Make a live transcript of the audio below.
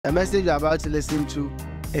The message you're about to listen to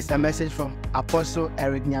is a message from Apostle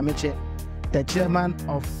Eric Nyamekye, the chairman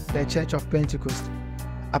of the Church of Pentecost.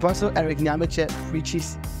 Apostle Eric Nyamekye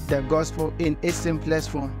preaches the gospel in its simplest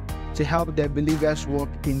form to help the believers walk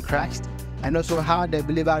in Christ and also how the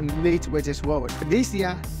believer relates with his word. This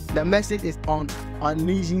year, the message is on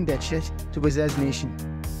unleashing the church to possess nations.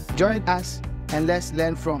 Join us and let's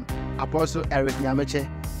learn from Apostle Eric Nyamekye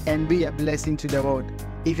and be a blessing to the world.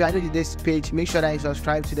 If you are new to this page, make sure that you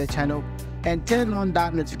subscribe to the channel and turn on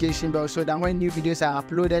that notification bell so that when new videos are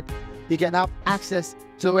uploaded, you can have access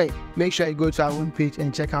to it. Make sure you go to our homepage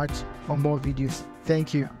and check out for more videos.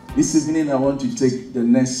 Thank you. This evening, I want to take the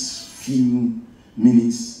next few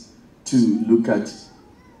minutes to look at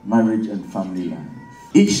marriage and family life.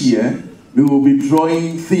 Each year, we will be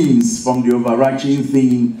drawing themes from the overarching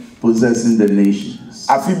theme, possessing the nations.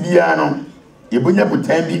 Afibiano, Ebunya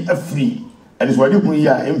Putebi a free. But the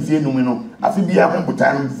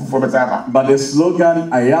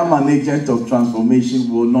slogan, I am an agent of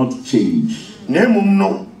transformation, will not change.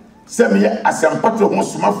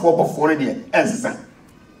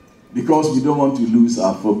 Because we don't want to lose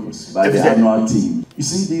our focus by the annual theme. You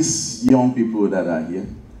see these young people that are here?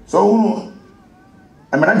 So,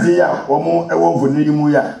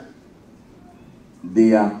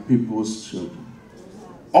 they are people's children.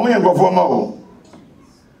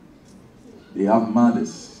 They have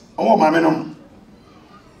mothers.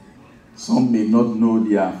 Some may not know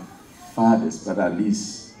their fathers, but at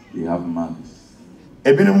least they have mothers.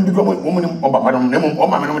 Maybe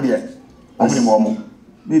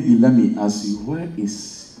let me ask you, where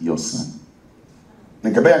is your son?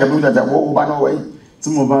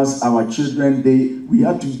 Some of us, our children, we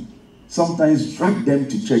have to sometimes drag them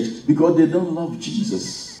to church because they don't love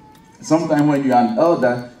Jesus. Sometimes when you are an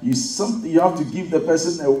elder, you have to give the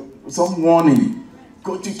person some warning.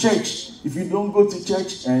 Go to church. If you don't go to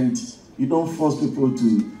church and you don't force people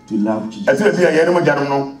to love Jesus.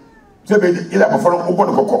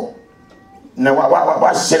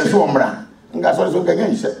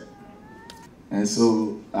 And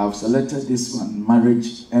so I've selected this one,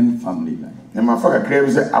 marriage and family life.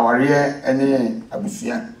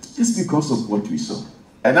 Just because of what we saw.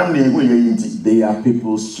 They are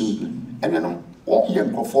people's children.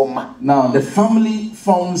 Now, the family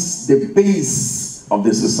forms the base of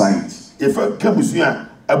the society.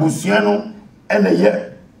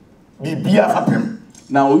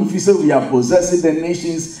 Now, if you say we are possessing the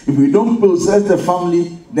nations, if we don't possess the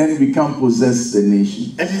family, then we can't possess the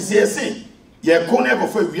nation.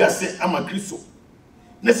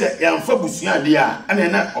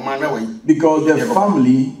 Because the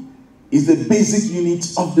family is the basic unit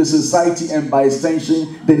of the society and by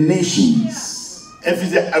extension, the nations. So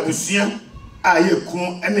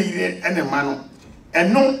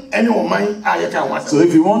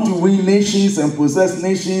if you want to win nations and possess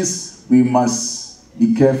nations, we must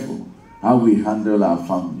be careful how we handle our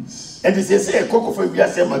families. And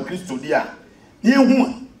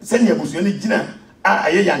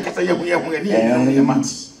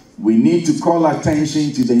we need to call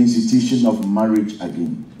attention to the institution of marriage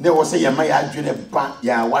again. I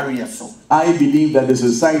believe that the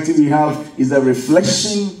society we have is a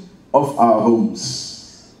reflection of our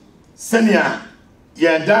homes.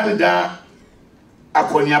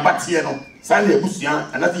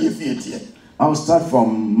 I'll start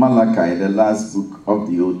from Malachi, the last book of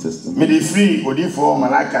the Old Testament.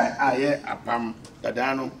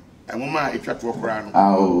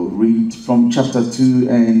 I'll read from chapter 2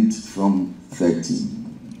 and from 13.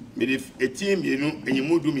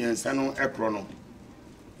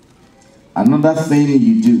 Another thing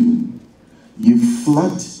you do, you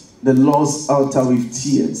flood the Lord's altar with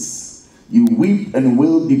tears. You weep and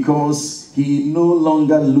wail because he no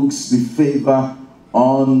longer looks with favor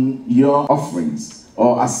on your offerings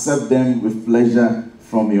or accept them with pleasure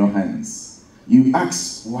from your hands. You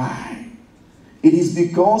ask why? It is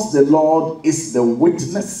because the Lord is the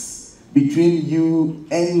witness between you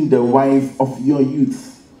and the wife of your youth.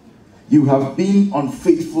 You have been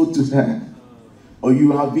unfaithful to her, or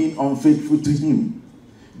you have been unfaithful to him,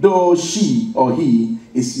 though she or he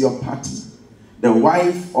is your partner, the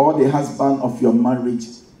wife or the husband of your marriage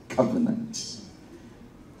covenant.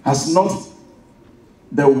 Has not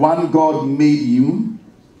the one God made you?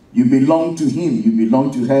 You belong to him, you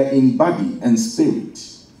belong to her in body and spirit.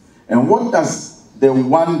 And what does the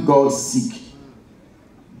one God seek?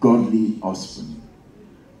 Godly offspring.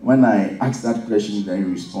 When I ask that question, then you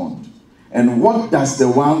respond. And what does the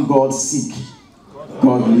one God seek?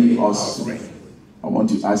 Godly offspring. I want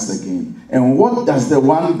to ask again. And what does the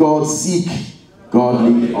one God seek?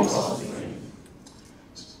 Godly offspring.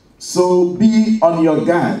 So be on your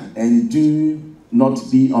guard and do not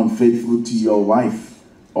be unfaithful to your wife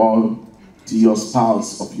or to your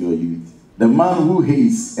spouse of your youth. The man who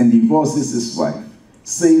hates and divorces his wife,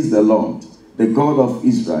 says the Lord, the God of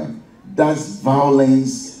Israel, does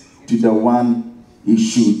violence to the one he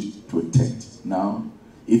should protect. Now,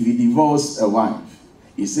 if you divorce a wife,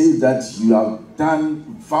 it says that you have done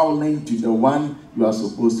violence to the one you are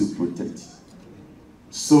supposed to protect.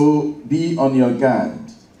 So be on your guard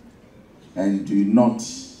and do not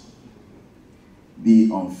be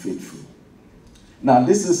unfaithful. Now,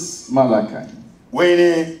 this is Malachi.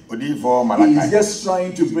 He's just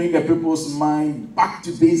trying to bring the people's mind back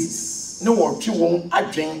to basis.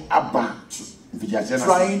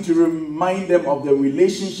 Trying to remind them of the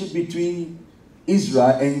relationship between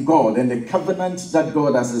Israel and God and the covenant that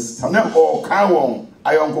God has established.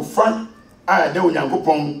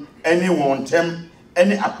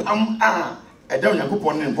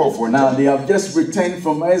 Now they have just returned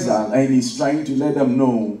from exile and he's trying to let them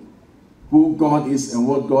know who God is and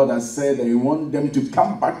what God has said, and he wants them to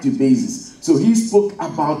come back to basis. So he spoke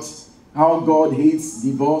about how God hates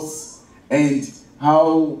divorce and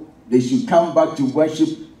how they should come back to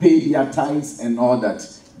worship, pay their tithes and all that,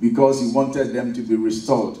 because he wanted them to be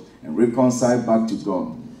restored and reconciled back to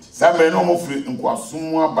God.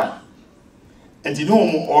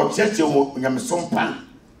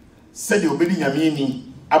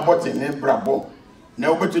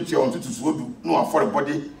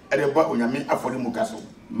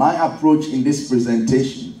 My approach in this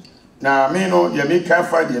presentation is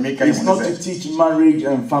not to teach marriage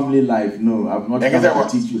and family life. No, I've not come to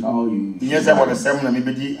teach you how you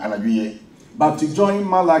but to join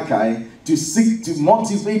Malachi to seek to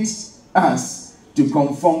motivate us to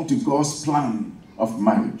conform to God's plan of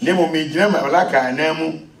marriage.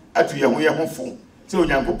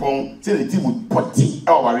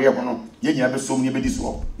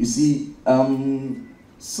 You see,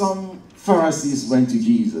 some Pharisees went to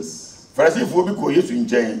Jesus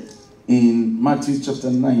in Matthew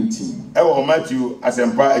chapter 19.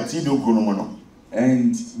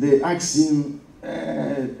 And they asked him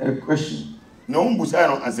a question.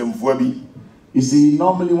 You see,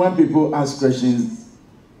 normally when people ask questions,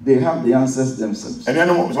 they have the answers themselves.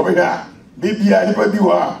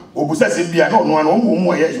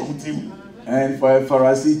 And for a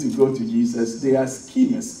Pharisee to go to Jesus, they are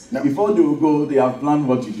schemers. Before they will go, they have planned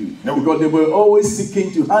what to do. Because they were always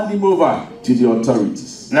seeking to hand him over to the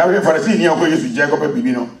authorities. Now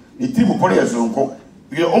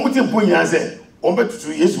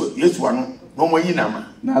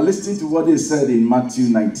listen to what they said in Matthew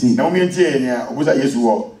 19. Are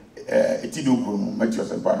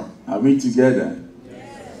we together?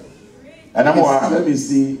 Let me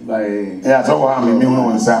see by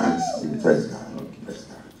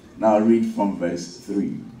now read from verse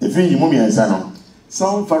 3.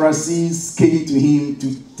 Some Pharisees came to him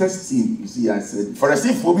to test him. You see, I said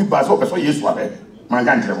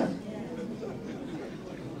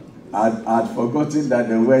I'd forgotten that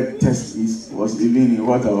the word test was even in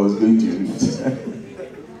what I was going to read.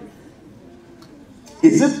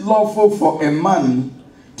 Is it lawful for a man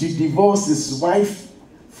to divorce his wife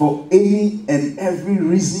for any and every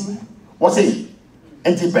reason? What's it?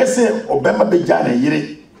 And the best Obama Bejana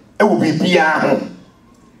Yere, it will be Pia.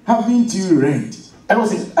 Haven't you read? And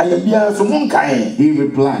was it? I am Pia Sumunkai. He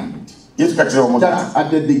replied, yes, that at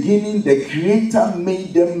the beginning the Creator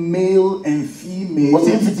made them male and female. What's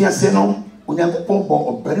it?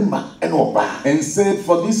 And said,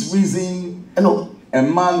 for this reason, a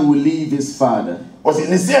man will leave his father. Was it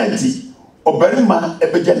necessity? And mother,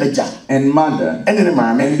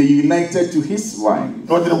 and be united to his wife, and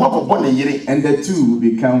the two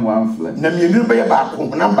become one flesh.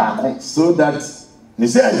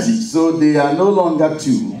 So they are no longer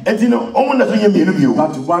two,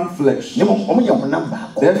 but one flesh.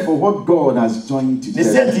 Therefore, what God has joined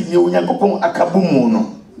together,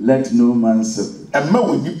 let no man separate.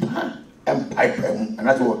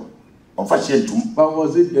 But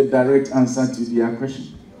was it the direct answer to their question?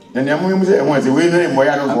 Their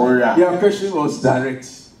question was direct.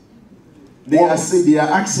 They are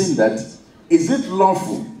asking that, is it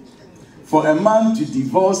lawful for a man to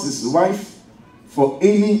divorce his wife for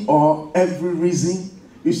any or every reason?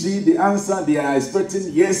 You see, the answer they are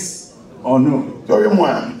expecting yes or no.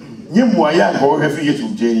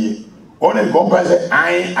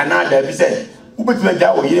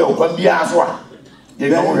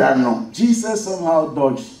 Then Jesus somehow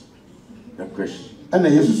dodged the question. You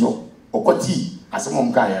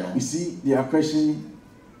see, their question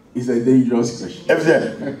is a dangerous question.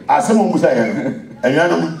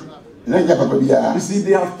 You see,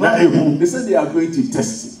 they have planned. They said they are going to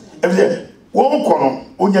test it.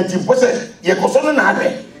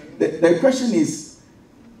 The question is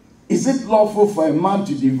it lawful for a man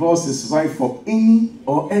to divorce his wife for any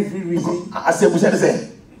or every reason?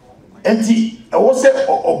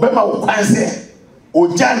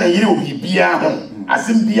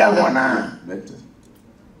 Better.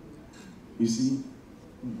 You see,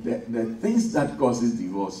 the things that causes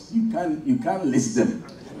divorce, you can't list them.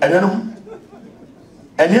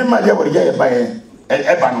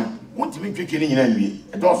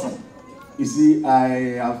 You see,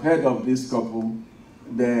 I have heard of this couple.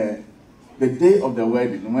 The day of the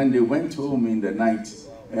wedding, when they went home in the night,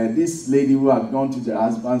 this lady who had gone to the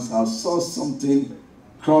husband's house saw something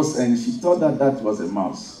cross, and she thought that was a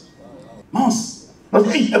mouse. Mouse. Then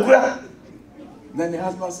the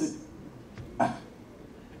husband said,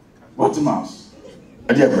 what mouse?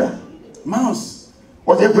 Mouse.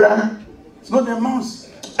 What's it, brother? It's not a mouse.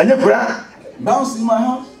 And your brother? Mouse in my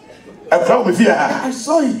house. I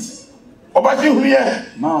saw it.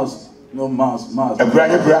 Mouse. No mouse. That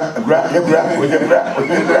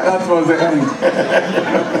was the end.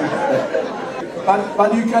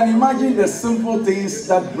 But you can imagine the simple things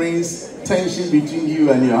that brings tension between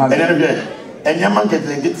you and your husband.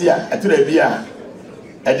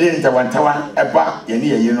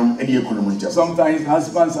 Sometimes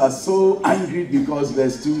husbands are so angry because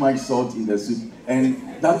there's too much salt in the soup, and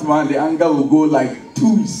that one, the anger will go like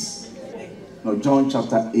twos. Now, John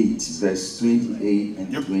chapter 8, verse 28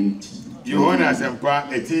 and 20.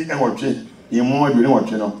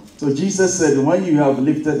 So Jesus said, when you have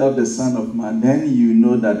lifted up the Son of Man, then you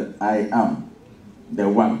know that I am the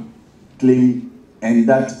one, claim, and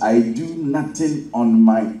that I do nothing on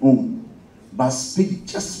my own, but speak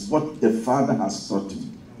just what the Father has taught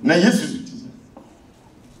me.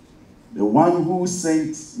 The one who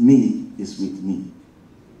sent me is with me.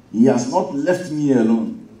 He has not left me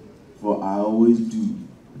alone, for I always do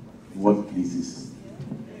what pleases him.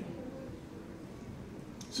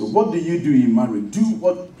 So what do you do in marriage? Do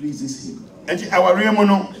what pleases him.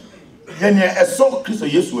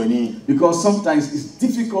 Because sometimes it's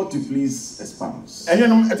difficult to please a spouse.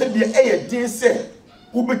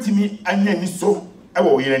 What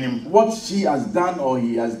she has done or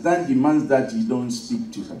he has done demands that you don't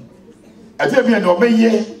speak to her.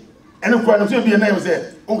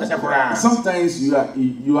 Sometimes you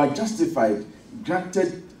are justified,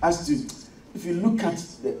 granted, as to, if you look at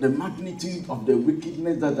the magnitude of the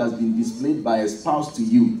wickedness that has been displayed by a spouse to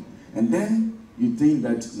you, and then you think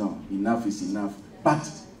that no, enough is enough,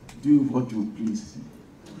 but do what will please him.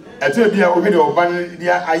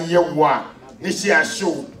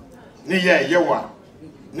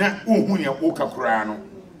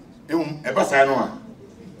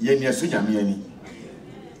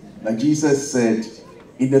 Like Jesus said,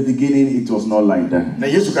 in the beginning it was not like that.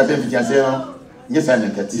 He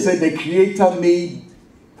said the Creator made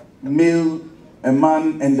male, a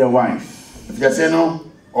man and a wife.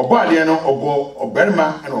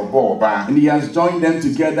 And he has joined them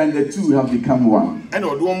together, and the two have become one.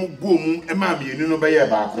 Don't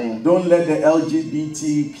let the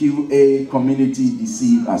LGBTQA community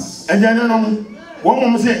deceive us. Their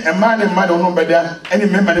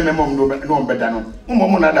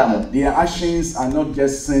actions are not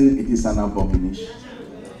just sin, it is an abomination.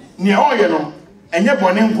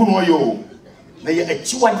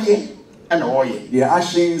 Their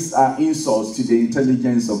actions are insults to the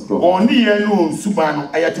intelligence of God. They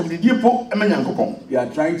are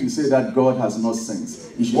trying to say that God has no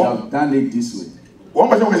sense. He should have done it this way.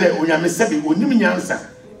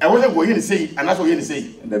 And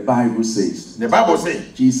the Bible says,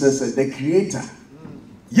 Jesus said, the Creator,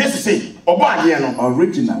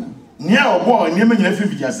 original,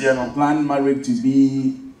 planned marriage to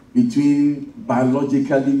be between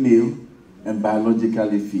biologically male and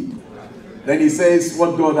biologically female. Then he says,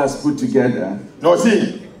 what God has put together, let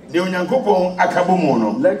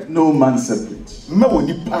no man separate.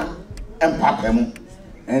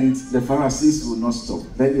 And the Pharisees will not stop.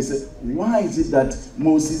 Then they said, why is it that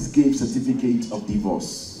Moses gave certificate of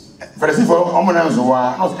divorce?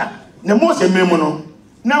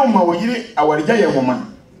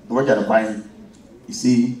 You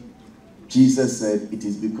see, Jesus said it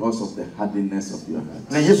is because of the hardness of your heart.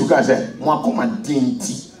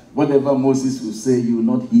 Whatever Moses will say, you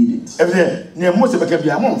will not heed it. So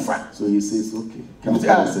he says, okay, come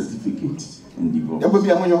get a certificate and divorce.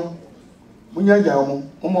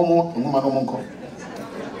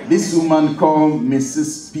 This woman called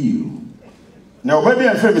Mrs. Pugh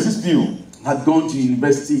had gone to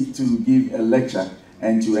university to give a lecture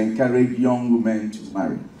and to encourage young women to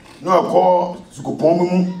marry. No call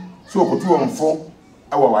Sukupom, so go to 4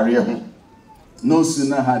 hour. No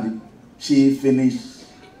sooner had she finished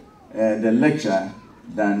the lecture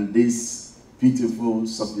than this beautiful,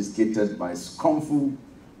 sophisticated, but scornful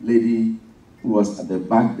lady who was at the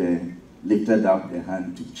back there lifted up her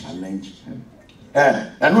hand to challenge her.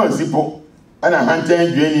 And no simple. And I'm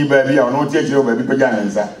hunting Jenny baby or no teacher baby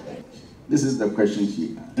pajamas. This is the question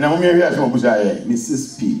she asked. Now,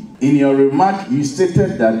 Mrs. P, in your remark, you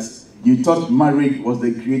stated that you thought marriage was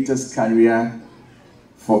the greatest career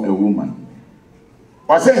for a woman.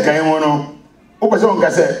 Was it Kaimono?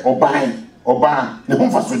 Opazonga said, or buy, the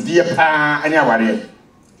home for dear pa, and your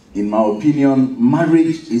In my opinion,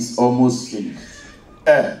 marriage is almost finished.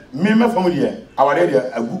 Mima familiar, our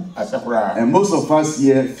area, a good as a and most of us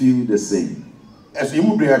here feel the same. As you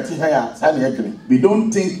move the We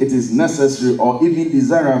don't think it is necessary or even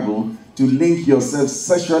desirable to link yourself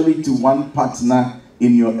sexually to one partner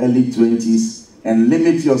in your early 20s and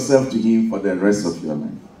limit yourself to him for the rest of your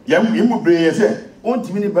life. You move the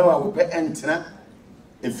won't mean about will pay antenna.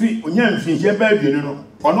 If we young fish, your baby,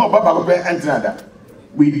 or no papa will pay antenna.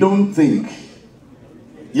 We don't think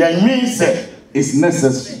it's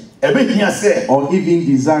necessary or even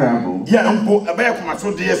desirable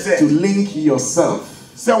to link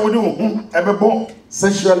yourself sexually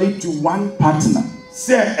to one partner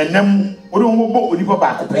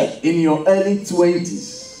in your early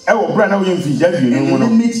 20s and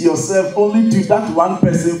limit yourself only to that one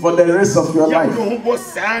person for the rest of your life.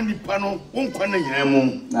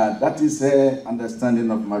 Now, that is her understanding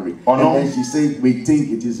of marriage. And then she said, we think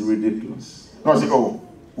it is ridiculous.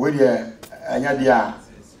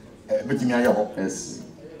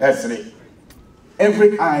 Yes.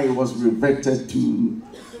 Every eye was reverted to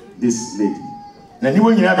this lady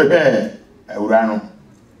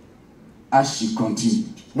as she continued.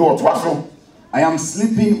 I am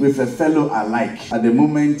sleeping with a fellow I like. At the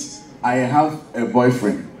moment, I have a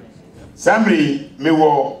boyfriend. Somebody me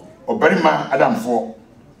wo obarima Adam for.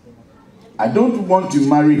 I don't want to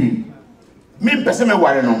marry him. Me pese me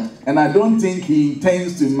ware no. And I don't think he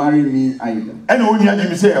intends to marry me either. And oni adi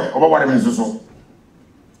mi say oba ware me so.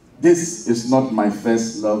 This is not my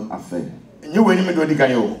first love affair. You we ni me do di kan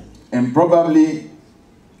yo. And probably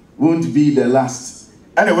won't be the last.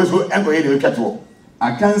 And we so enko ye de catwo.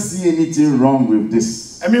 I can't see anything wrong with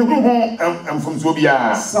this. I mean, from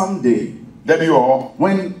Zobia. Someday,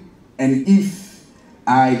 when and if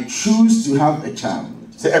I choose to have a child,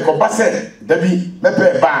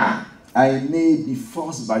 I may be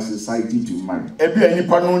forced by society to marry.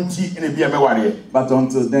 But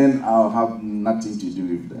until then, I'll have nothing to do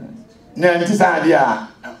with that.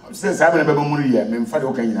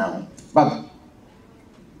 But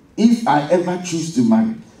if I ever choose to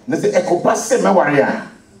marry, and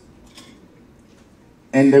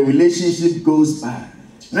the relationship goes bad,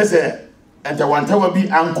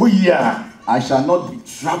 I shall not be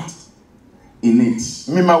trapped in it.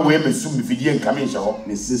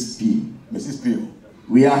 Mrs. P,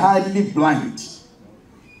 we are hardly blind.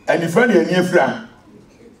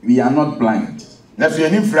 We are not blind.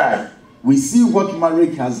 We see what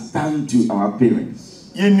marriage has done to our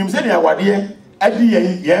parents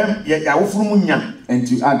and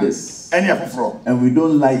to others, and we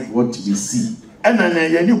don't like what we see. Do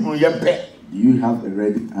you have a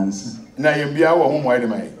ready answer?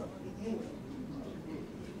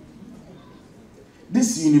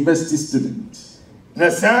 This university student in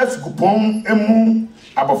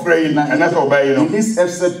this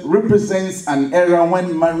excerpt represents an era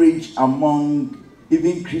when marriage among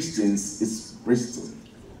even Christians is Bristol.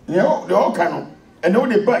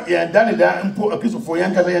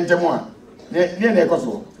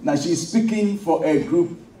 Now she's speaking for a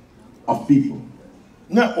group of people.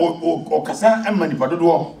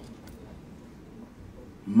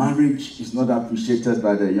 Marriage is not appreciated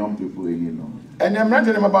by the young people any longer. And I'm not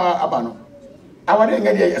telling them about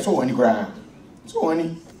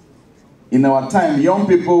in our time, young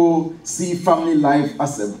people see family life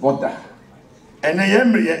as a bother. And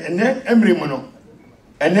then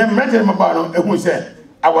who said,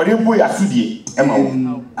 an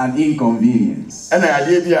inconvenience to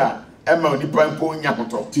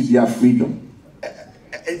their freedom.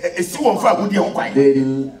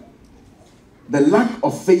 The lack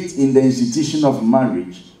of faith in the institution of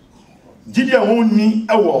marriage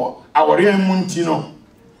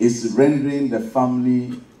is rendering the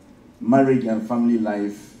marriage and family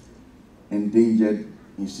life endangered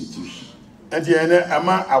institution.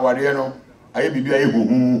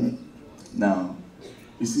 Now,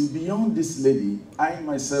 you see, beyond this lady, I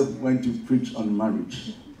myself went to preach on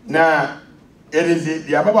marriage. Now, it is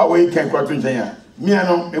the Ababa way can quote me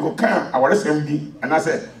ano me go kan awaresem bi and I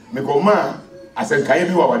said me go ma asenkaye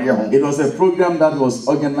bi wawade ho. It was a program that was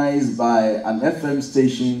organized by an FM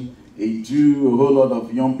station. It drew a whole lot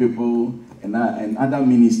of young people and other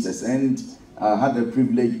ministers, and had the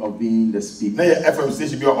privilege of being the speaker. Na FM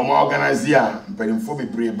station bi organize ya mpanyimfo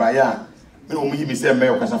bebre ba ya me no yi bi say me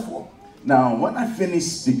okasafo. Now, when I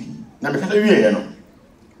finished speaking, Na me kasa wie no.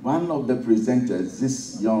 one of the presenters,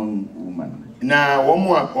 this young woman, Na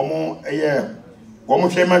womo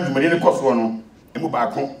hwema dwumade ne kofo no emu ba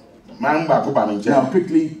ko man ba ko ba no nche. now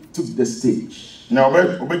quickly took the stage. Na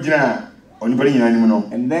obegina onipari nyina nim no.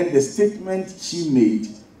 And then the statement she made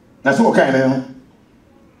Na so okan no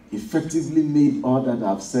effectively made all that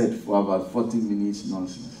I've said for about 40 minutes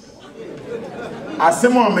nonsense.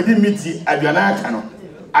 Asemo amedi miti aduana aka no.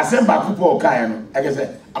 Asem ba ko po okan no. Ege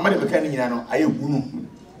say amade be kan nyina no ayegunu.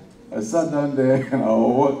 I sat down there and I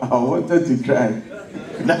wanted to cry.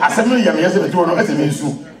 Na asem no yam yese beto no asem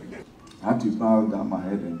nsu. I had to bow down my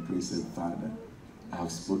head and pray, said, Father, I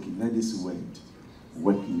have spoken. Let this word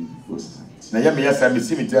work in those hands. Na yam yese be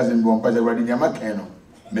si miti asem bo mpa se wadi nyama kan no.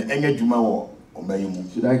 Me enga dwuma wo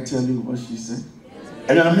omayimu. Should I tell you what she said?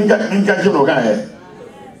 Ena minga jeno kan he.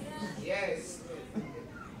 Yes.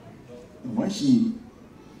 When she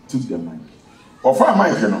took the mic, Ofa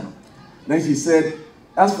mic no. then she said,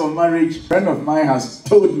 as for marriage, a friend of mine has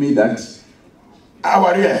told me that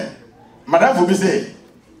Aware. Madam Fubi say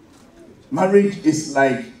marriage is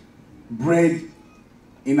like bread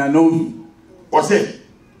in an oven. o say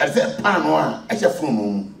I say pan no a e chef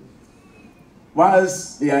no.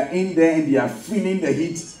 Whilst they are in there and they are feeling the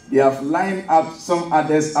heat, they have lined up some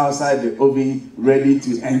others outside the oven ready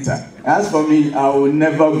to enter. As for me, I will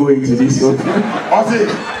never go into this oven. O say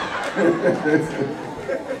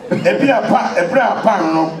ebra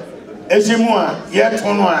pan no ejimu a ye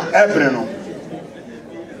to no a ebre no.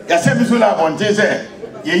 Ya se bi so la bonte say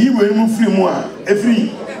ye yi we mu free mu a efri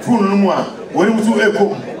funu no mu a we mu so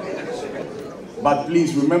eko. But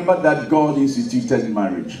please remember that God instituted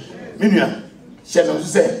marriage. Minua she no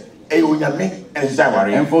say e onyame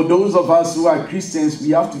enjaware. And for those of us who are Christians, we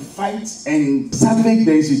have to fight and salvage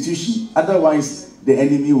the institution. Otherwise, the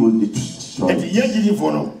enemy will destroy. And ye gidi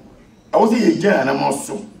for no. I was ye gya na mo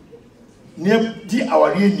so. Ne di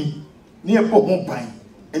aware ni ne e po ho ban.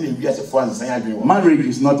 And we are for ansan adwen. Marriage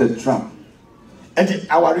is not a trap. And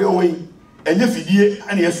aware we enye fidie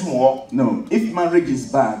and yesu wo. No, if marriage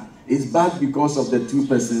is bad, it's bad because of the two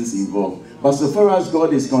persons involved. But so far as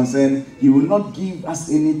God is concerned, He will not give us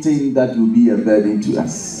anything that will be a burden to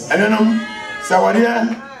us. And then,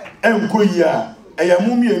 Sawaria, Enkoya, a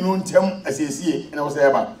Yamumi and Nuntem, as you see, and I was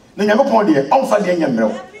ever. Then you go on there,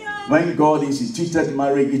 When God instituted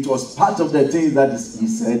marriage, it was part of the things that He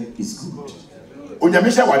said is good.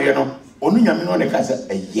 Unyamisha Wariano, Onunyamino Nekasa,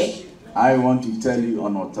 a ye. I want to tell you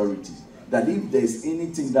on authority that if there's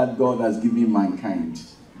anything that God has given mankind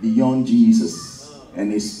beyond Jesus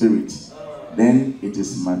and His Spirit, then it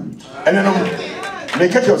is marriage. And then,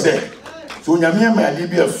 make it yourself. So Yamia may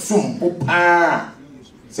be a sum, Papa.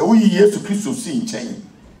 So we years to Christo see in China.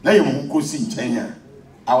 Now you won't go see in China.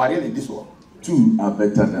 Our really this one. Two are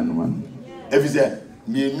better than one. If you say,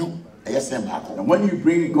 me no, I send back. And when you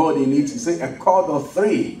bring God in it, you say a chord of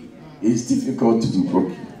three is difficult to be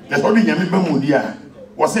broken. That's what the Yamiba Mudia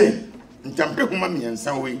was saying. Champion and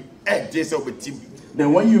some way, days of a team.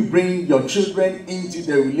 Then when you bring your children into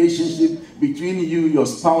the relationship between you, your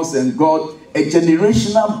spouse, and God, a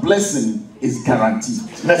generational blessing is guaranteed.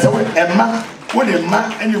 That's what Emma, what a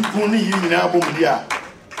man and you pony in our Bumbia.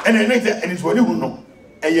 And the next, and it's what you know.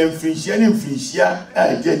 I am Frisian and Frisia,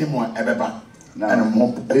 Jenny Moore, Ebeba. Now,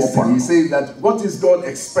 listen, he says that what is God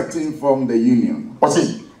expecting from the union? What's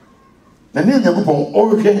it? The new Yakupon,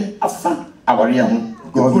 okay, a fan, our young,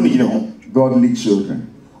 godly children.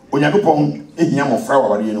 Oyakupon, in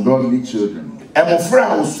Yamofra, Godly children.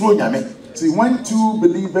 Emofra was so yame. See, when two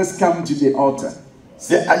believers come to the altar,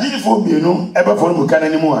 say, I did for me, no, ever for Mukan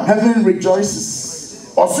anymore. Heaven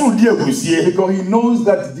rejoices. Also, dear Gusier, because He knows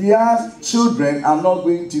that their children are not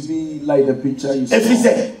going to be like the picture you saw. If He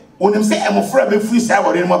said, when you say Emofra be free, say,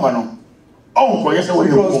 what in Mabano. Oh, yes,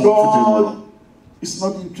 because God is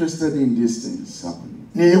not interested in these things happening.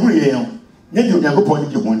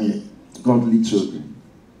 Godly children.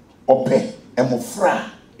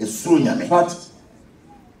 But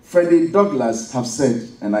Frederick Douglass have said,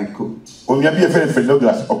 and I quote,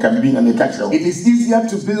 it is easier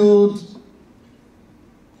to build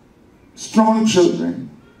strong children,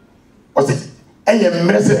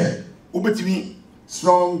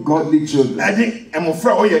 strong godly children,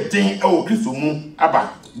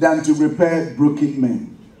 than to repair broken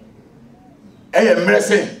men.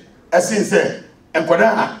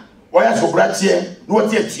 enkoda waya so brache no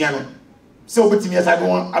wote atua no se obetimi asade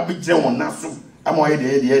won abegire won naso ama oye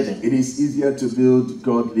de It is easier to build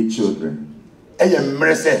godly children eye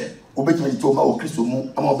mmere se obetimi to ma o Kristo mu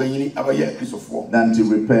ama obenyini abaye Kristofo than to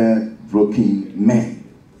repair broken men.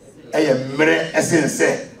 Eye mmere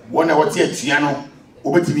esense wona wote atua no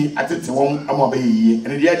obetimi atete won ama obaye yie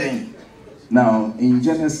ene de den. Now in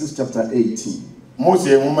Genesis chapter 18,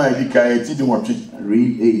 Moses mama edika etidi wotwe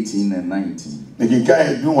read 18 and 19.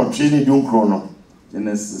 edika edu wotwe ni du nkro no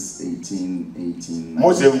Genesis 18:18.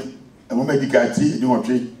 Moses mama edika edu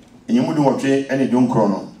wotwe enyemu du wotwe ene du nkro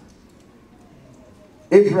no.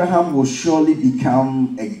 Abraham will surely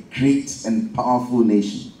become a great and powerful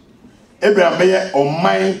nation. Abraham be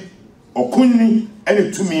oman okunni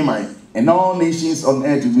ene tumi man. And all nations on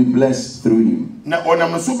earth will be blessed through him. Na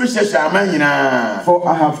onam so be hyehyɛ aman nyinaa. For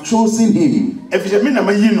I have chosen him Efisɛ me na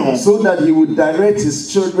mayi no. so that he would direct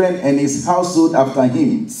his children and his household after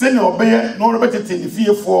him, Sɛ na ɔbɛyɛ na ɔbɛtete ne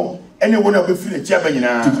fiefo ene wona bɛfiri akyi aba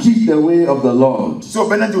nyinaa. to keep the way of the Lord So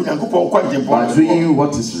ɔbɛna de Onyankopɔn kwagye by mpɔ. doing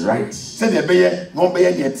what is right. Sɛ na ɛbɛyɛ na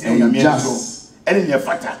ɔbɛyɛ ne ɛte And Nyame just. so. Ene ne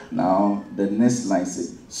fata. Now the next line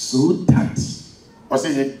says, so that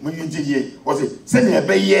Ɔsɛ mo yi ntie ɔsɛ sɛ na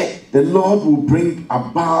ɛbɛyɛ the Lord will bring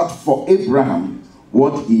about for Abraham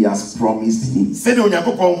what he has promised him. sɛ na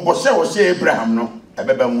Onyankopɔn bɔhyɛ ɔhyɛ Abraham no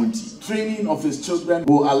ɛbɛba mu nti. Training of his children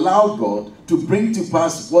will allow God to bring to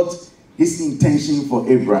pass what his intention for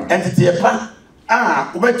Abraham. Entity pa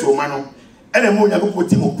wobɛte oma no ene mo Onyankopɔn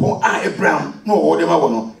ti mo pon Abraham no wo de ma wo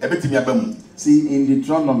no ɛbɛtimi aba mu. See in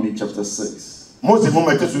Deuteronomy chapter 6, Moses mo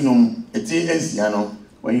mete so no eti ensia no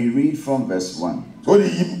when you read from verse 1, so the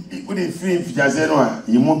free fiase no a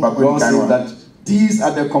yimu ba ko God kan says no. that these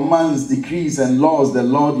are the commands, decrees, and laws the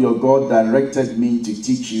Lord your God directed me to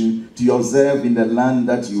teach you to observe in the land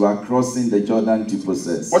that you are crossing the Jordan to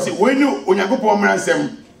possess. What say we no Onyankopɔn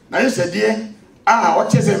mmaransɛm na yɛhyɛdeɛ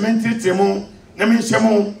wɔkyɛ sɛ mentrete mu na menhyɛ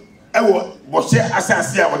mu ɛwɔ bɔhyɛ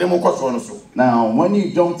asase a wɔde mo kɔso no so. Now, when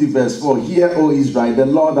you jump to verse 4, hear, O Israel, the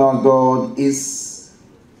Lord our God is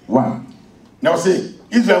one. Now say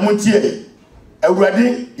Israel mo tie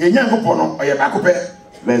Awurade yɛ Nyankopɔn no ɔyɛ baako pɛ.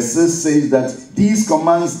 Verse 6 says that these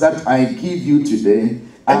commands that I give you today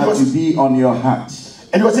are to be on your heart.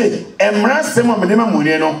 And you say, "Embrace mo mene ma mo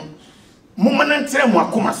ne no. Mo mana ntere mo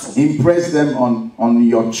akoma so. Impress them on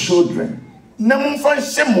your children. Na mo fa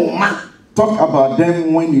hye mo ma. Talk about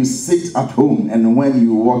them when you sit at home and when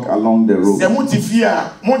you walk along the road." Se mo ti fi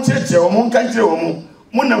a mo kyerɛkyerɛ wo mo nka kyerɛ wo mo.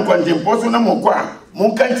 Mo nam kwantempɔ so na mo kɔ a mo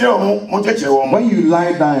nka kyerɛ wo mo mo kyerɛkyerɛ wo mo. When you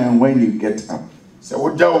lie down and when you get up. Se wo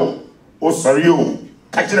da o sɔre o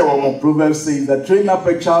ka kyerɛ wo mo. Proverbs says that train up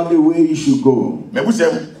a child the way he should go. Me bu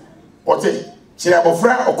sɛm ɔte kyerɛ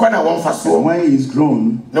abɔfra ɔkwa na wɔn fa so. And when he is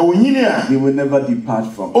grown, Na wo nyini a he will never depart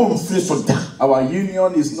from o it. mfiri so da. Our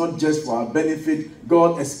union is not just for our benefit.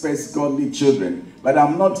 God expects godly children. But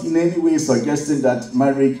I'm not in any way suggesting that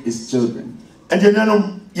marriage is children. Ɛnti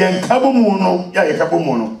nanom yɛn kabo mu no ya yɛ kabo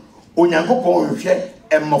mu no Onyankopɔn hwɛ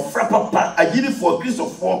mmɔfra papa agyinifo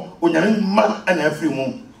Kristofo onyame ma ana afiri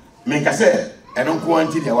mu. Menka sɛ ɛno nko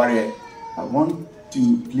anti de ware. I want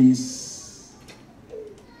to please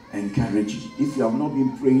encourage you. If you have not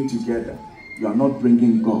been praying together, you are not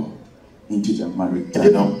bringing God into the marriage.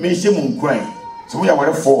 Ɛde no me hye mu nkran. So we are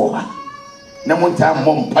ware for ha. Na mo nta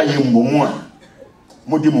mo mpa ye mbomu a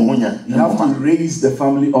mo di mo honya. You have to raise the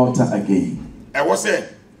family altar again. Ɛwɔ sɛ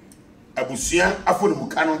abusua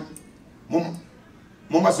afɔnemuka no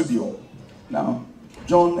mo maso bio. Now,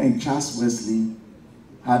 John and Charles Wesley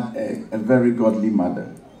had a very godly mother.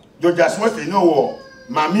 George Wesley no wo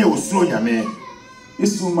mami osuro nyame.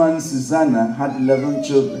 This woman, Susanna, had 11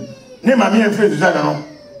 children. Ne mami en fre Susanna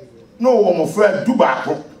no wo mo fra du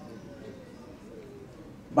baako.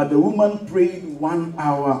 But the woman prayed 1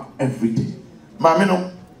 hour every day. Mami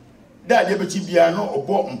no da je bechi bia no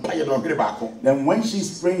obo mpaye no gre baako. Then when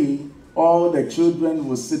she's praying, all the children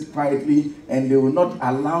will sit quietly and they will not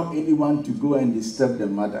allow anyone to go and disturb the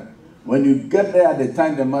mother. When you get there at the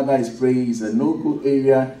time the mother is praying, it's a no-go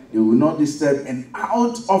area, they will not disturb. And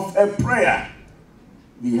out of a prayer,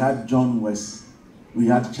 we had John Wesley, we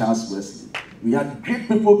had Charles Wesley, we had great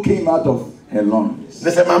people came out of her loins.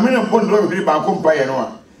 Le se mami no bon do gre baako mpaye no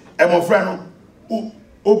a e mo fra no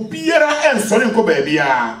obiara ensore nko ba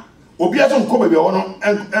bia obiara so nko ba bia wo no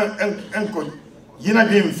enko yina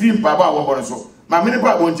de mfiri mpaba a wo bo no so mami ne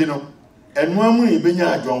ba bo nti no enu amu e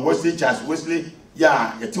benya John Wesley Charles Wesley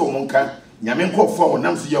ya yete wo monka nyame nkofo wo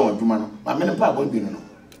nam so ye won dwuma no mami ne ba bo nbi no.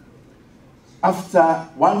 After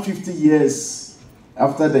 150 years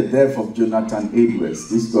after the death of Jonathan Edwards,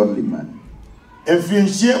 this godly man,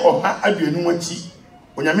 Efienhie oha aduenu achi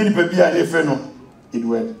onyame ni pa bia le fe no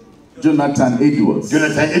Jonathan Edwards.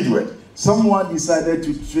 Jonathan Edwards. Someone decided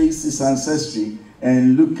to trace his ancestry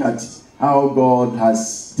and look at how God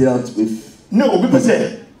has dealt with. No, people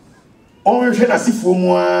say, "Oh, we na sifo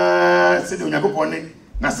mu a se de Onyankopon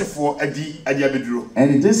na sifo adi abeduro."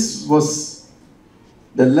 And this was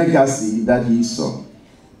the legacy that he saw.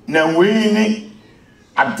 Na we ni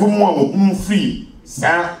adomo a ohun free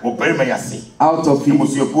sa operima yase. Out of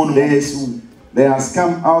it, there has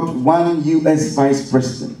come out one US vice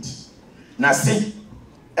president. Na se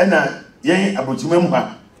ena yen abochima mu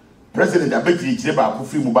ha president abekiri kire ba ko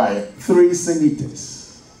free mu ba ye. 3 senators.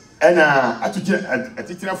 Ena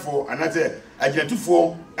atitira for anate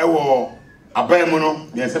agenatufo ewo aban mu no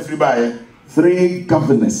me se free ba ye. 3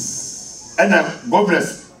 governors. Ena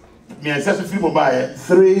governors me se free mu ba ye.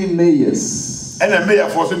 3 mayors. Ena mayor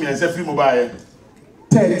for so me se free mu ba ye.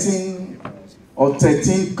 13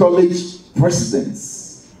 college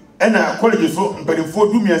presidents. Ena college so mpedifo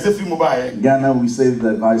du me se free mu ba ye. Ghana we save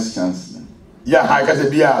the vice chancellor. Ya ha ka se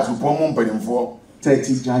bia so pomo mpedifo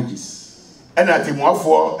 30 judges. Ena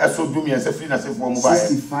timuafo eso du me se free na sefo mu ba ye.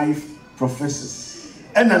 65 professors.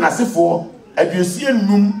 Ena na sefo aduosie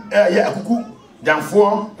num ye akuku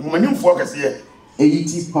janfo manimfo kase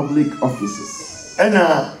 80 public officers.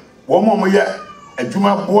 Ena wo mo ye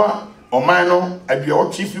adwuma boa oman no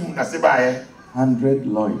aduo chief mu na se ba ye. 100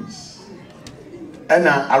 lawyers.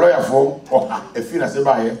 Ena aloyafo oha efi na se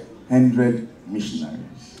ba ye. 100 missionaries.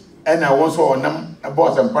 And I also on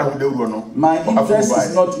about some part of the world. My interest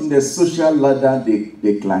is not in the social ladder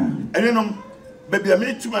they climb. And you know, baby, I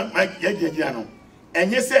made to my Yagiano.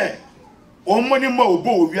 And you say, oh, money more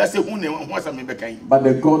bow, we are saying who never wants a maybe. But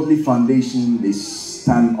the godly foundation they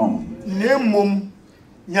stand on. Name mum,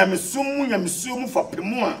 Yamisum for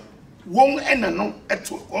Pimua, won't end no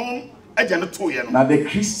at all. I cannot tell you. Now, the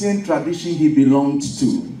Christian tradition he belonged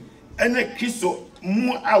to. And a Christo.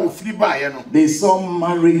 They saw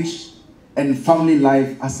marriage and family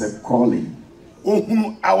life as a calling.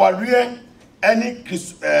 Our real any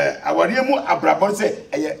our real abrabon say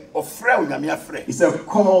it's a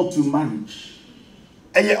call to marriage.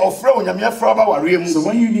 So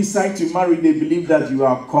when you decide to marry, they believe that you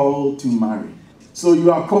are called to marry. So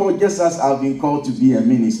you are called just as I've been called to be a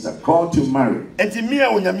minister, called to marry. And to me,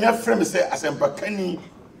 when you friend say as a bakani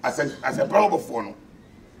as a brother for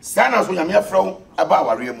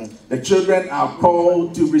the children are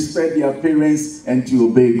called to respect their parents and to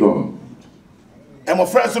obey God. And my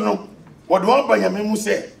friends know what one by Yamu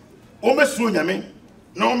say,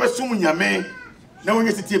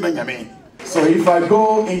 so if I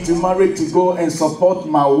go into marriage to go and support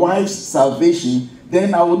my wife's salvation,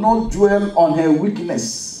 then I will not dwell on her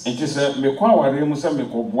weakness.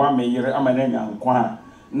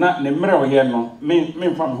 Na ne mmerɛ ɔyɛ no me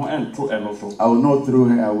mfa ho ento ɛno so. I will not throw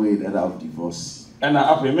her away that I've divorced. Ɛna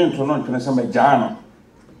afei me nto no ntwene sɛ magyaa no.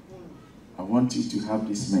 I want you to have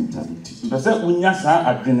this mentality. Mpɛ sɛ wonya saa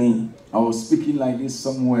adwene yi. I was speaking like this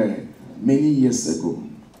somewhere many years ago.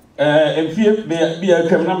 Mfie bi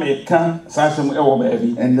atwam na meka saa asɛm ɛwɔ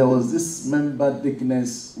baabi. And there was this member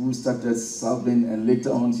deaconess who started serving, and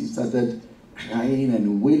later on she started crying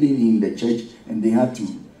and wailing in the church, and they had to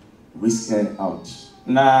whisk her out.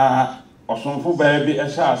 Na osonfo baabi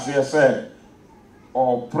ɛhyɛ aseɛ sɛ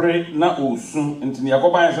ɔpre na osu nti ne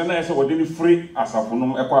yakɔban sɛ na ɛsɛ wɔde ne free asafo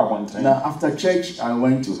nom ɛkɔ abɔnten. Now after church I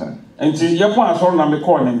went to her. Nti yɛkɔ asɔre na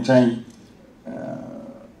mekɔɔ ne nkyɛn.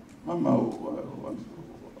 Mama,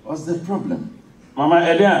 what's the problem? Mama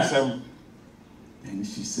ɛde asɛm. And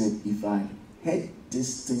she said, if I heard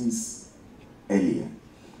these things earlier,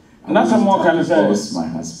 na some more can say my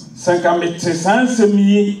husband. If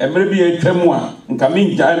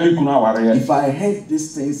I heard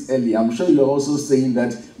these things earlier, I'm sure you're also saying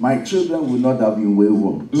that my children will not have been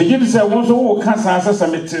wayward.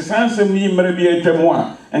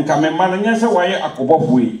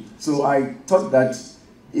 So I thought that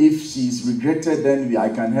if she's regretted, then I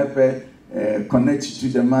can help her connect to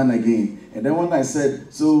the man again. And then when I said,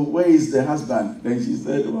 so where is the husband? Then she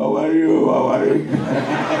said, how are you? How are you?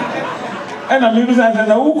 And I mean, I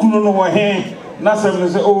know who couldn't know him. Nothing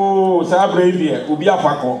say, oh, Sabravia, will be a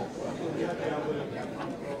paco.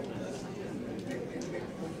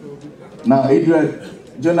 Now,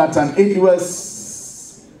 Jonathan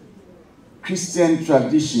Edwards' Christian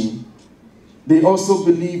tradition, they also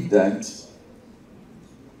believe that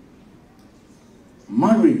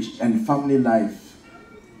marriage and family life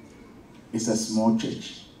is a small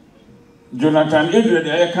church. Jonathan Edwards,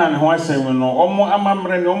 I can't who I say, no, Omo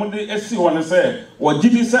Amamre, no, the SC one say, what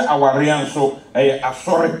did he say? Our Rian so a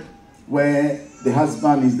sorry. Where the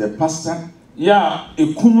husband is the pastor Yeah,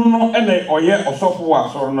 ekunu no ene oye osofo wa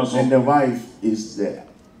asoro no so. And the wife is the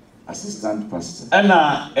assistant pastor.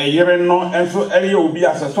 Ena eyere no enso eye obi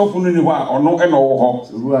asofo no ni ho a ono ena wo ho.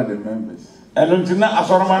 So who are the members? Eno ntina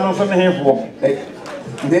asoroma no so ne hefo.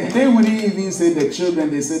 They wouldn't even say the children,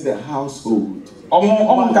 they say the household.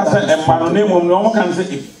 Omo ka se emma no na mom no omo kan se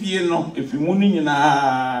efie no efimu ni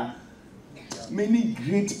nyina. Many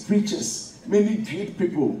great preachers, many great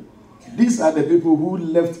people. These are the people who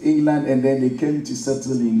left England and then they came to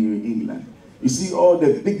settle in New England. You see all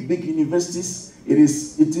the big universities, it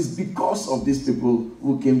is because of these people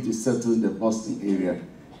who came to settle in the Boston area.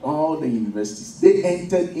 All the universities, they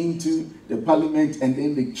entered into the parliament and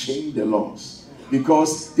then they changed the laws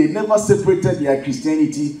because they never separated their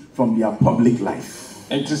Christianity from their public life.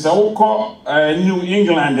 It is a New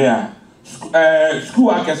England there.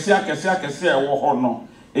 School akese wo ho no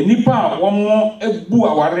enipa womo ebu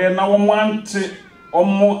aware na womo ante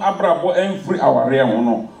omo abrabo enfri aware ho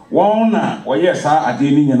no won na oye sa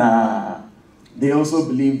ade ni nyina. They also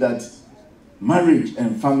believe that marriage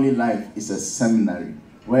and family life is a seminary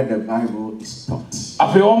where the Bible is taught.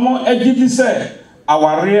 Afi omo ejidi se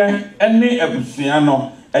aware ene abusua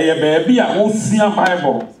no eye ba bia wo sua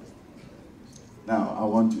Bible. Now I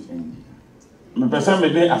want to end. What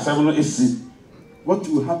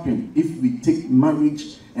will happen if we take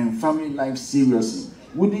marriage and family life seriously?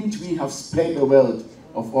 Wouldn't we have spared the world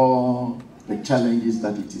of all the challenges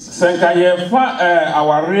that it is? Senka ye fa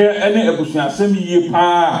aware ene ebusua asem ye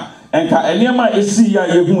pa enka enema esi ya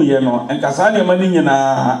yehu ye no enka sa enema ni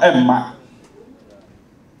nyina emma.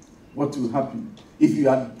 What will happen if you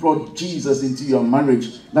had brought Jesus into your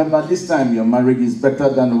marriage? That by this time your marriage is better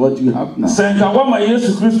than what you have now. Senka wa ma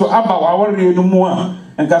Yesu Kristo aba aware no mu a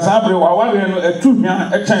enka sa abre aware no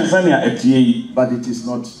etuhia echensa etie. But it is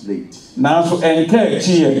not late. Now so enka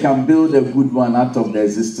echi you can build a good one out of the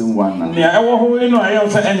existing one now. Nia ewo ho no aye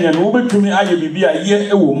so enye no obetumi aye bibia ye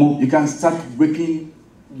ewo mu. You can start breaking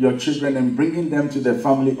your children and bringing them to the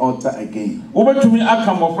family altar again. Obetumi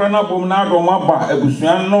akamofra na bom na adom aba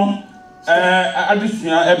abusua no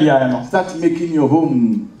adesua ebia no. Start making your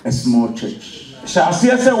home a small church.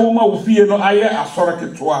 Shase se wo ma ofie no aye asore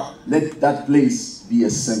ketwa. Let that place be a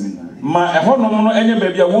seminary. Ma ehonom no enye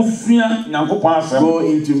bebia wo sua nyankopon asem. Go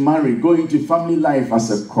into marriage, go into family life as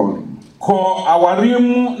a calling. Ko aware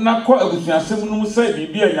mu na ko abusua asem no se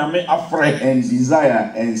bibia nyame afre and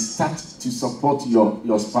desire and start to support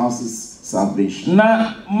your spouse's salvation.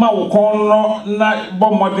 Na ma wo kon no na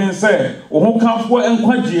bomodin se wo ho kanfo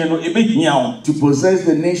enkwagye no ebehia wo. To possess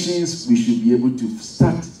the nations, we should be able to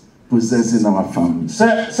start possessing our families. Se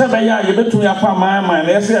be ya ye betumi afa man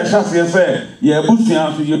na ese ya hase se ye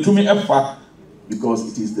abusua so yetumi efa.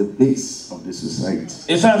 Because it is the base of the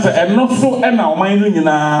society.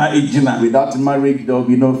 Without marriage, there will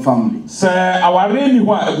be no family.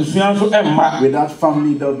 Without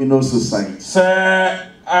family, there will be no society.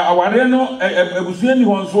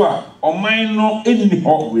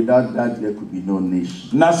 Without that, there could be no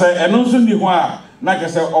nation.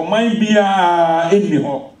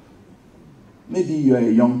 Maybe you are a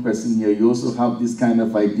young person here, you also have this kind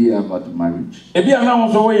of idea about marriage.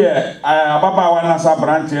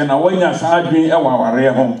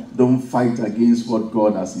 Don't fight against what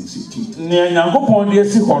God has instituted.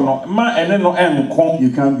 You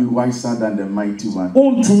can't be wiser than the mighty one.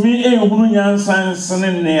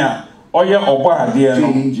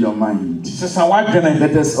 Change your mind.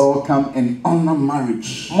 Let us all come and honor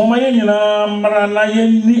marriage. And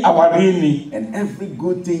every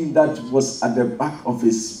good thing that was at the back of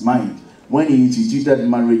his mind when he instituted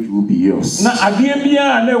marriage will be yours.